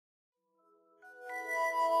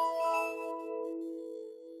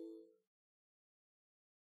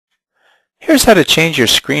Here's how to change your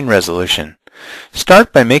screen resolution.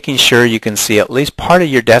 Start by making sure you can see at least part of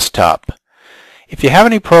your desktop. If you have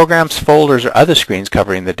any programs, folders, or other screens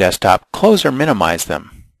covering the desktop, close or minimize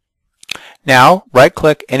them. Now,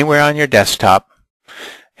 right-click anywhere on your desktop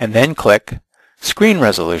and then click Screen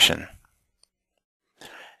Resolution.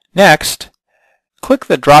 Next, click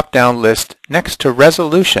the drop-down list next to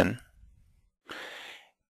Resolution.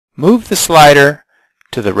 Move the slider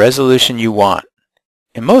to the resolution you want.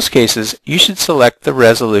 In most cases, you should select the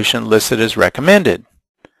resolution listed as recommended,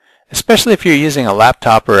 especially if you're using a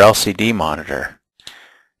laptop or LCD monitor.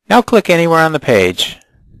 Now click anywhere on the page,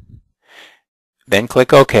 then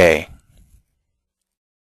click OK.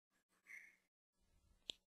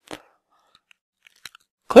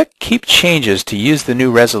 Click Keep Changes to use the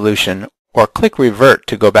new resolution, or click Revert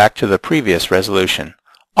to go back to the previous resolution.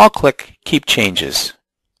 I'll click Keep Changes.